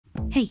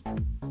Hey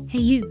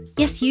you,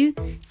 yes you,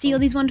 see all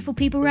these wonderful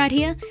people right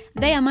here?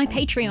 They are my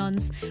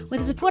Patreons.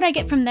 With the support I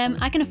get from them,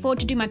 I can afford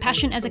to do my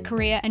passion as a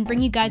career and bring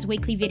you guys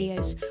weekly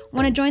videos.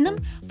 Want to join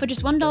them? For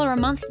just $1 a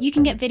month, you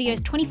can get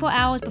videos 24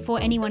 hours before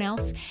anyone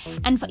else,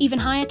 and for even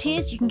higher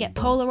tiers, you can get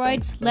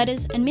Polaroids,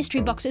 letters, and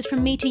mystery boxes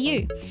from me to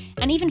you,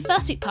 and even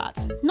fursuit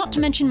parts, not to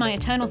mention my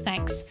eternal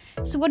thanks.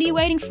 So what are you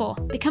waiting for?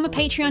 Become a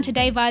Patreon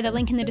today via the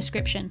link in the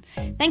description.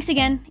 Thanks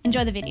again,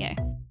 enjoy the video.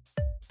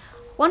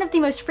 One of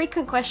the most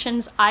frequent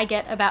questions I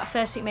get about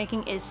fursuit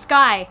making is,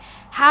 Sky,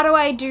 how do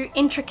I do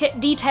intricate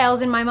details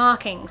in my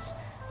markings?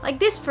 Like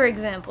this, for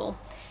example.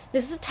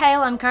 This is a tail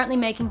I'm currently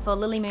making for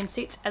Lily Moon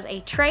Suits as a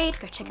trade.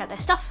 Go check out their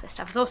stuff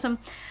is awesome.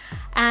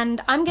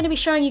 And I'm going to be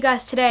showing you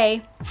guys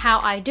today how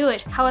I do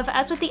it. However,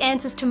 as with the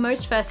answers to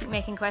most fursuit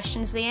making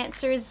questions, the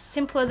answer is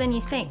simpler than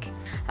you think.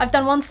 I've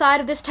done one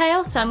side of this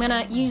tail, so I'm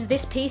going to use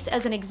this piece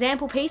as an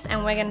example piece,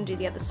 and we're going to do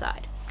the other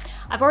side.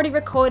 I've already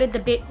recorded the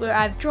bit where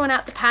I've drawn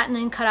out the pattern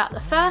and cut out the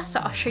fur, so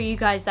I'll show you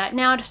guys that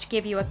now just to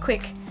give you a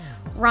quick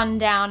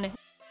rundown.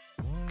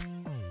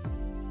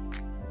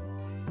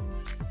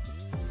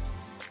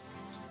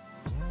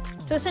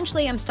 So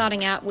essentially I'm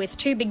starting out with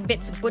 2 big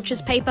bits of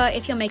butcher's paper.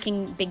 If you're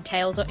making big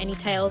tails or any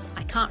tails,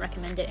 I can't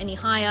recommend it any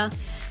higher.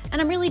 And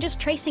I'm really just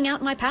tracing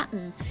out my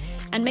pattern.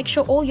 And make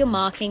sure all your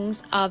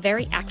markings are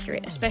very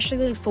accurate,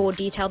 especially for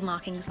detailed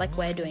markings like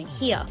we're doing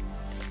here.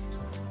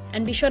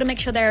 And be sure to make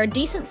sure they're a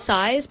decent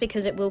size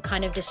because it will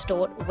kind of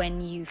distort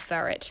when you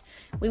fur it.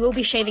 We will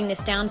be shaving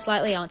this down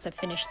slightly once I've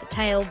finished the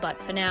tail,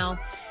 but for now,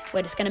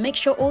 we're just going to make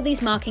sure all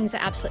these markings are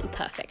absolutely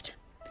perfect.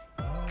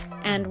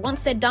 And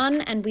once they're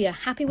done and we are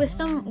happy with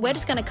them, we're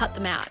just going to cut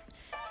them out.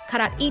 Cut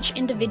out each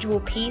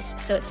individual piece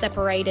so it's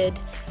separated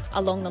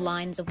along the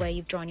lines of where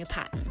you've drawn your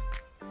pattern.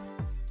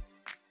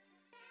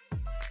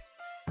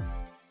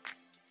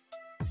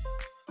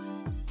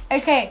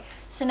 Okay,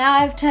 so now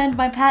I've turned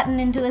my pattern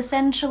into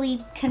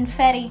essentially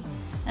confetti.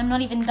 I'm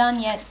not even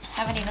done yet,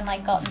 haven't even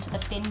gotten to the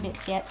fin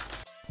bits yet.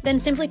 Then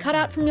simply cut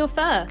out from your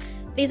fur.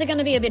 These are going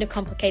to be a bit of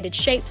complicated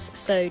shapes,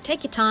 so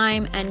take your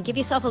time and give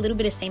yourself a little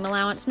bit of seam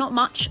allowance, not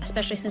much,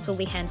 especially since we'll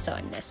be hand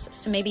sewing this,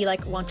 so maybe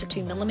like 1 to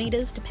 2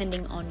 millimeters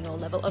depending on your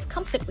level of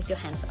comfort with your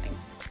hand sewing.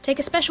 Take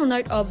a special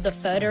note of the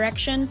fur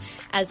direction.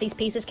 As these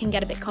pieces can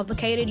get a bit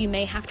complicated, you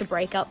may have to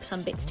break up some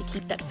bits to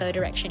keep that fur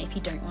direction if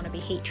you don't want to be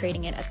heat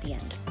treating it at the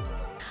end.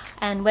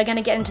 And we're going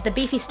to get into the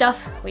beefy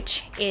stuff,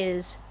 which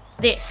is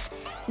this.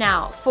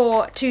 Now,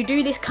 to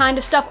do this kind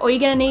of stuff, all you're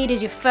going to need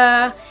is your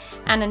fur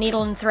and a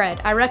needle and thread.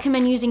 I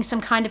recommend using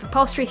some kind of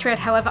upholstery thread,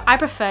 however, I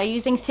prefer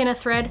using thinner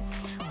thread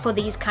for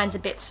these kinds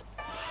of bits.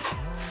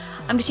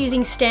 I'm just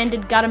using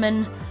standard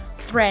Gutterman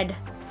thread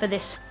for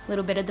this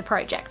little bit of the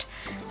project.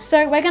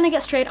 So we're going to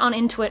get straight on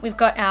into it. We've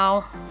got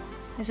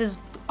this is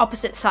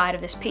opposite side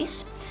of this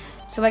piece.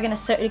 So we're going to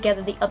sew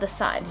together the other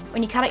sides.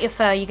 When you cut out your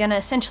fur, you're going to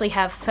essentially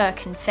have fur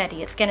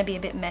confetti. It's going to be a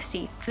bit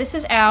messy. This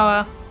is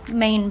our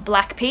main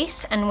black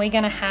piece, and we're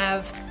going to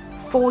have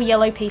 4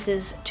 yellow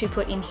pieces to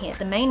put in here.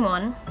 The main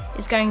one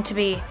is going to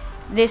be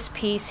this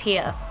piece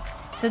here.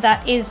 So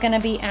that is going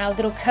to be our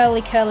little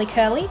curly, curly,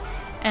 curly.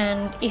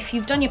 And if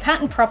you've done your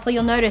pattern properly,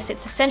 you'll notice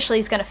it's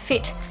essentially going to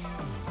fit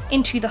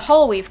into the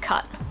hole we've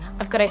cut.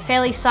 I've got a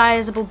fairly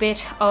sizable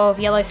bit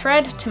of yellow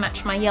thread to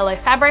match my yellow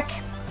fabric.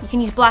 You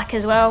can use black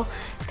as well.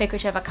 Pick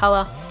whichever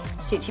colour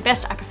suits you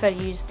best. I prefer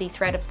to use the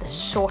thread of the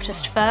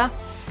shortest fur,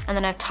 and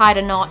then I've tied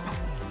a knot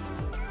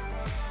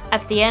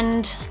at the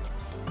end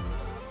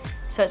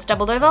so it's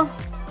doubled over.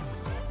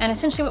 And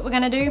essentially what we're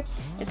going to do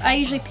is I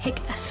usually pick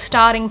a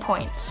starting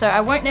point, so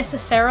I won't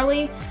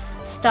necessarily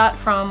start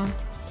from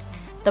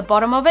the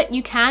bottom of it.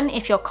 You can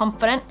if you're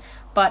confident,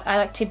 but I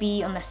like to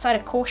be on the side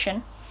of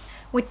caution.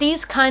 With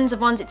these kinds of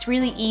ones, it's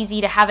really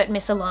easy to have it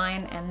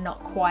misalign and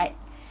not quite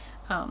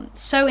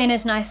sew in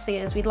as nicely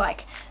as we'd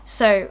like.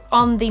 So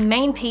on the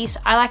main piece,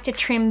 I like to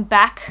trim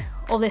back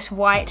all this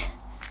white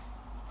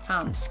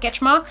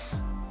sketch marks,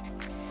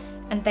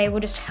 and they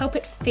will just help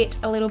it fit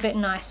a little bit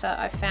nicer,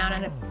 I've found,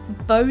 and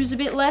it bows a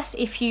bit less.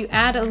 If you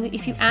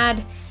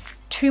add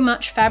too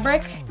much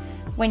fabric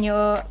when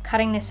you're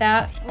cutting this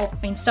out, or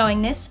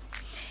sewing this,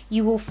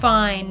 you will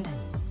find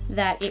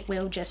that it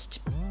will just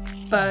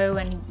bow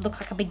and look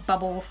like a big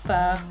bubble of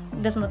fur.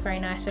 It doesn't look very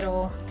nice at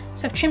all.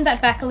 So I've trimmed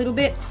that back a little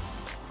bit.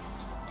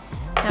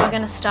 Now we're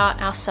going to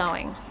start our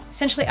sewing.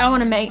 Essentially,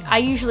 I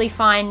usually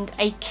find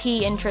a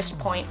key interest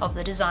point of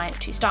the design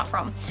to start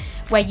from,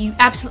 where you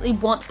absolutely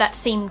want that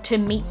seam to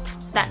meet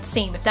that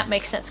seam, if that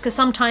makes sense, because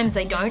sometimes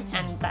they don't,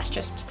 and that's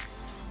just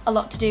a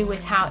lot to do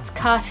with how it's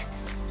cut.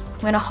 I'm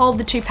going to hold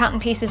the 2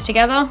 pattern pieces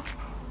together.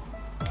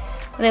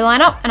 They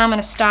line up, and I'm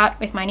going to start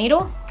with my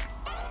needle.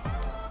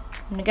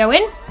 I'm going to go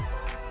in,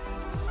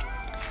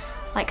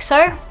 like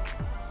so.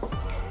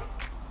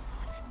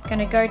 I'm going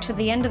to go to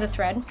the end of the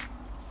thread.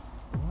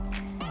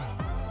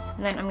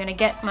 And then I'm going to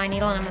get my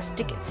needle and I'm going to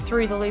stick it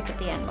through the loop at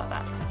the end like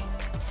that.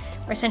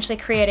 We're essentially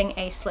creating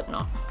a slip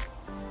knot.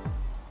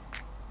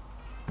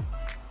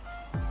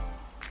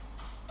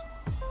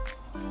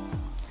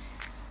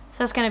 So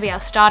that's going to be our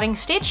starting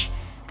stitch,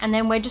 and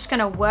then we're just going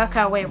to work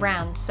our way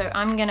around. So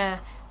I'm going to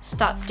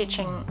start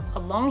stitching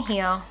along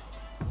here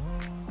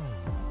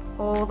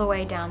all the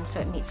way down so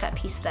it meets that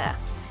piece there.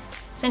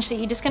 Essentially,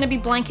 you're just going to be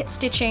blanket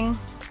stitching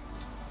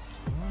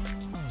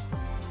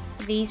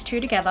these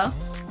two together.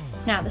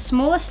 Now, the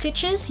smaller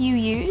stitches you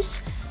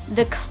use,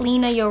 the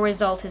cleaner your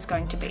result is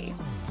going to be.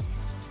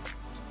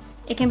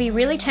 It can be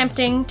really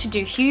tempting to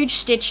do huge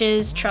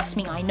stitches. Trust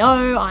me, I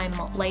know, I'm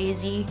not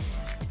lazy,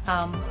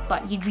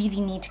 but you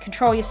really need to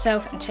control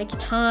yourself and take your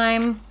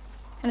time.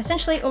 And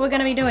essentially, all we're going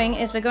to be doing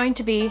is we're going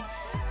to be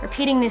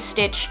repeating this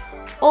stitch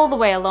all the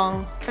way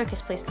along,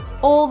 focus please,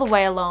 all the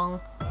way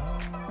along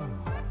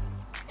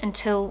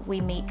until we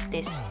meet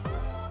this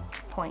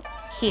point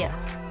here.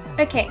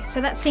 Okay,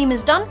 so that seam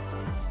is done.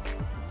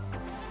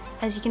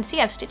 As you can see,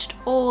 I've stitched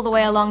all the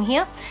way along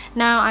here.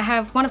 Now I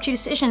have one of two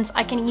decisions.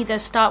 I can either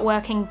start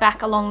working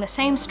back along the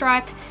same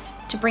stripe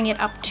to bring it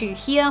up to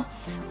here,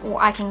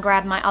 or I can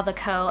grab my other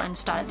curl and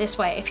start it this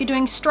way. If you're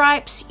doing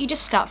stripes, you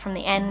just start from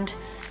the end.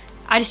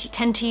 I just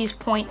tend to use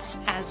points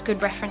as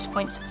good reference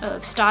points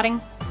of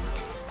starting.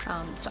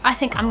 So I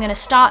think I'm going to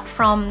start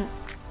from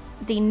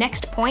the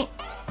next point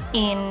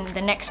in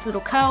the next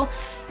little curl,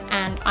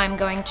 and I'm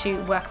going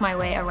to work my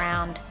way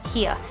around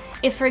here.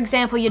 If, for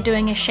example, you're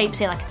doing a shape,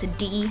 say like it's a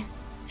D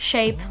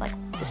shape, like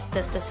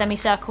just a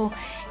semicircle,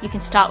 you can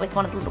start with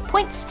one of the little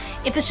points.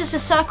 If it's just a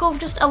circle,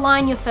 just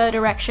align your fur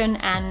direction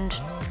and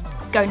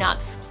go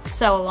nuts,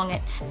 sew along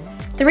it.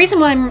 The reason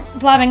why I'm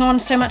blabbing on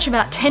so much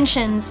about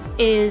tensions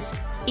is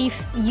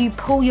if you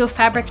pull your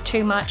fabric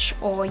too much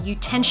or you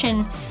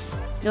tension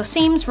your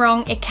seams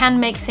wrong, it can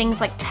make things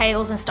like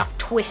tails and stuff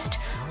twist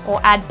or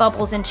add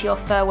bubbles into your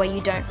fur where you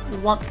don't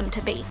want them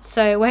to be.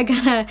 So we're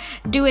gonna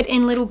do it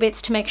in little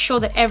bits to make sure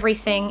that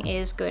everything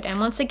is good. And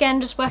once again,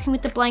 just working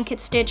with the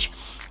blanket stitch.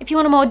 If you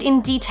want a more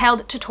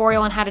detailed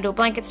tutorial on how to do a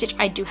blanket stitch,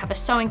 I do have a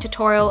sewing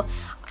tutorial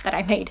that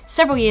I made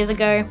several years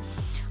ago.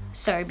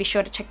 So be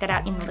sure to check that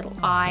out in the little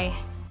eye.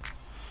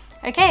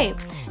 Okay,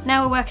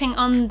 now we're working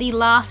on the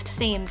last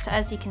seam. So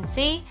as you can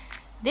see,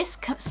 this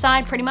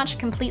side pretty much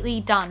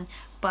completely done,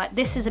 but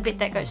this is a bit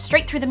that goes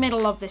straight through the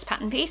middle of this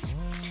pattern piece.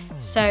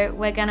 So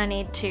we're gonna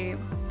need to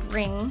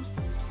bring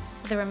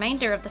the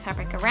remainder of the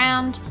fabric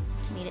around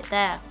to meet it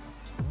there.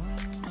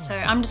 So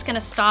I'm just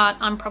gonna start,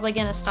 I'm probably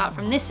gonna start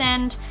from this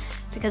end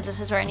because this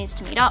is where it needs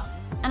to meet up.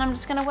 And I'm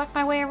just gonna work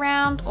my way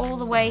around all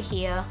the way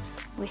here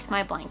with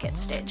my blanket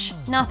stitch.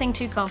 Nothing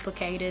too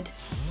complicated.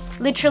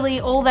 Literally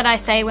all that I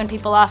say when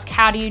people ask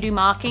how do you do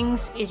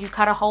markings is you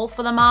cut a hole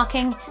for the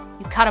marking,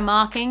 you cut a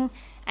marking,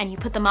 and you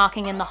put the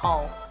marking in the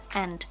hole.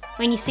 And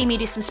when you see me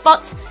do some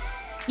spots,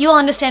 you'll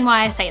understand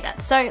why I say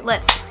that. So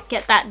let's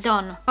get that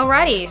done.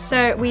 Alrighty,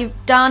 so we've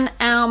done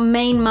our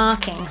main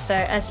marking. So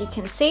as you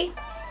can see,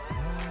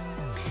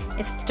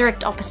 it's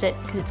direct opposite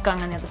because it's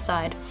going on the other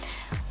side.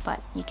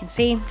 But you can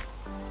see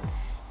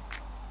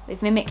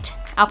we've mimicked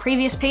our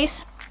previous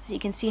piece. So you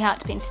can see how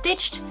it's been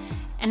stitched.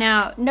 And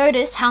now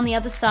notice how on the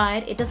other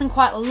side, it doesn't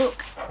quite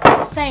look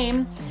the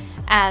same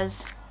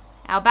as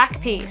our back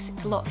piece.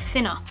 It's a lot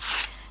thinner.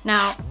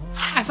 Now,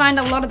 I find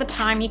a lot of the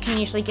time you can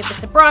usually give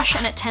this a brush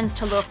and it tends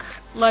to look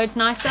loads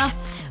nicer.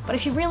 But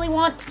if you really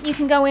want, you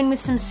can go in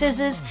with some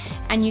scissors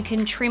and you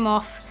can trim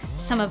off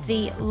some of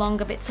the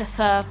longer bits of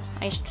fur.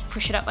 I just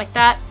push it up like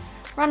that,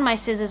 run my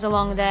scissors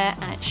along there,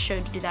 and it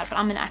should do that. But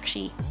I'm gonna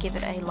actually give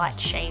it a light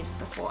shave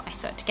before I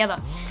sew it together.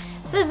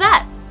 So there's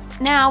that.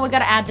 Now we've got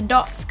to add the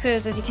dots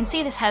because as you can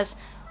see, this has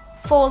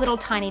 4 little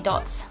tiny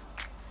dots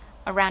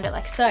around it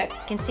like so. You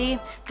can see,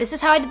 this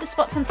is how I did the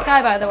spots on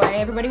Sky, by the way.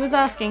 Everybody was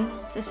asking.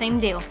 It's the same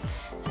deal.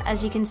 So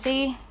as you can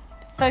see,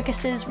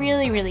 focus is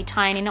really, really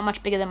tiny, not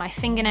much bigger than my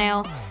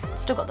fingernail.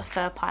 Still got the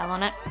fur pile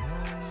on it.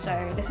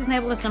 So this is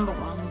labeled as number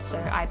 1, so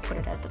I put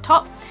it as the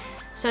top.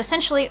 So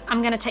essentially,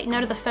 I'm going to take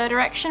note of the fur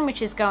direction,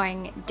 which is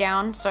going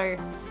down, so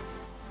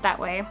that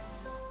way.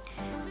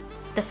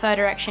 The fur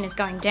direction is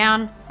going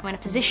down. I'm going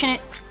to position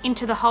it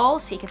into the hole,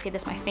 so you can see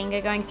there's my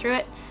finger going through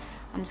it.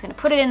 I'm just going to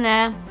put it in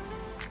there. I'm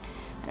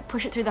going to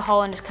push it through the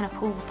hole and just kind of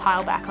pull the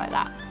pile back like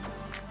that.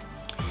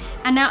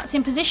 And now it's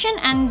in position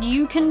and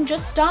you can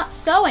just start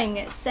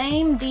sewing.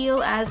 Same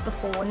deal as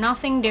before,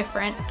 nothing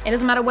different. It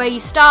doesn't matter where you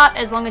start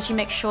as long as you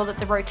make sure that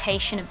the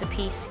rotation of the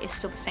piece is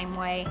still the same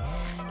way.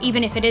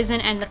 Even if it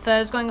isn't and the fur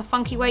is going a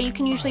funky way, you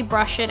can usually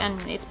brush it and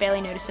it's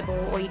barely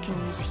noticeable, or you can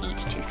use heat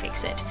to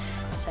fix it.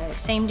 So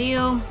same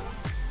deal.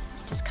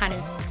 Just kind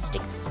of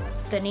stick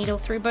the needle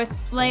through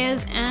both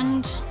layers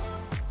and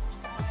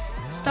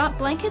start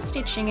blanket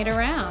stitching it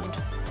around.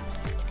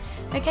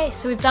 Okay,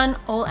 so we've done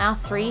all our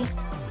 3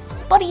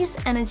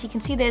 spotties, and as you can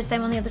see, there's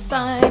them on the other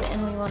side,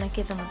 and we want to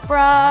give them a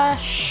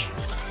brush.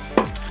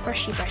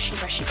 Brushy, brushy,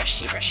 brushy,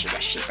 brushy, brushy,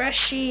 brushy,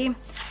 brushy.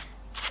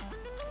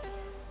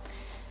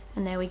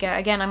 And there we go.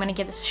 Again, I'm going to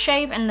give this a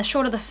shave, and the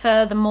shorter the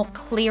fur, the more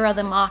clearer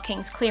the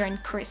markings, clear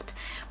and crisp.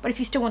 But if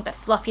you still want that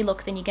fluffy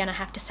look, then you're going to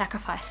have to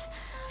sacrifice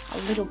a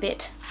little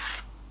bit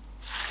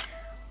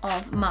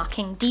of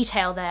marking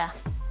detail there.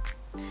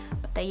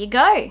 But there you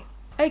go.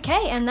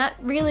 Okay, and that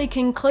really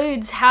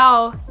concludes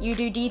how you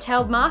do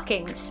detailed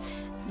markings.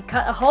 You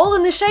cut a hole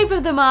in the shape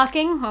of the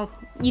marking, well,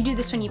 You do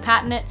this when you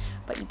pattern it,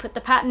 but you put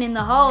the pattern in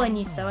the hole and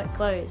you sew it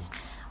closed.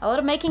 A lot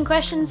of making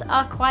questions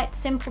are quite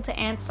simple to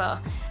answer.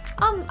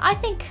 I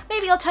think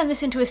maybe I'll turn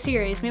this into a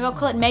series. Maybe I'll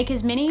call it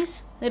Maker's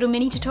Minis, little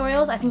mini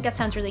tutorials. I think that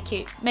sounds really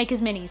cute.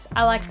 Maker's Minis,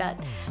 I like that.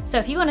 So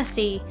if you want to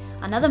see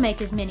another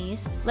Maker's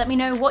Minis, let me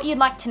know what you'd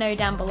like to know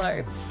down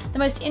below. The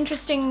most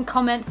interesting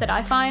comments that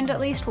I find,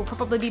 at least, will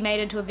probably be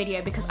made into a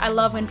video because I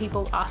love when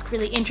people ask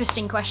really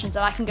interesting questions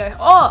that I can go,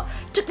 oh,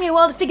 it took me a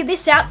while to figure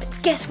this out,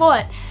 but guess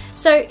what?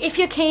 So if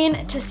you're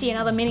keen to see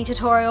another mini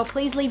tutorial,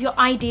 please leave your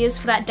ideas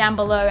for that down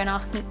below and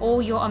ask me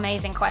all your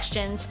amazing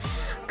questions.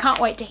 Can't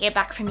wait to hear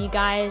back from you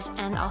guys,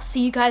 and I'll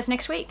see you guys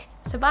next week.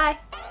 So bye!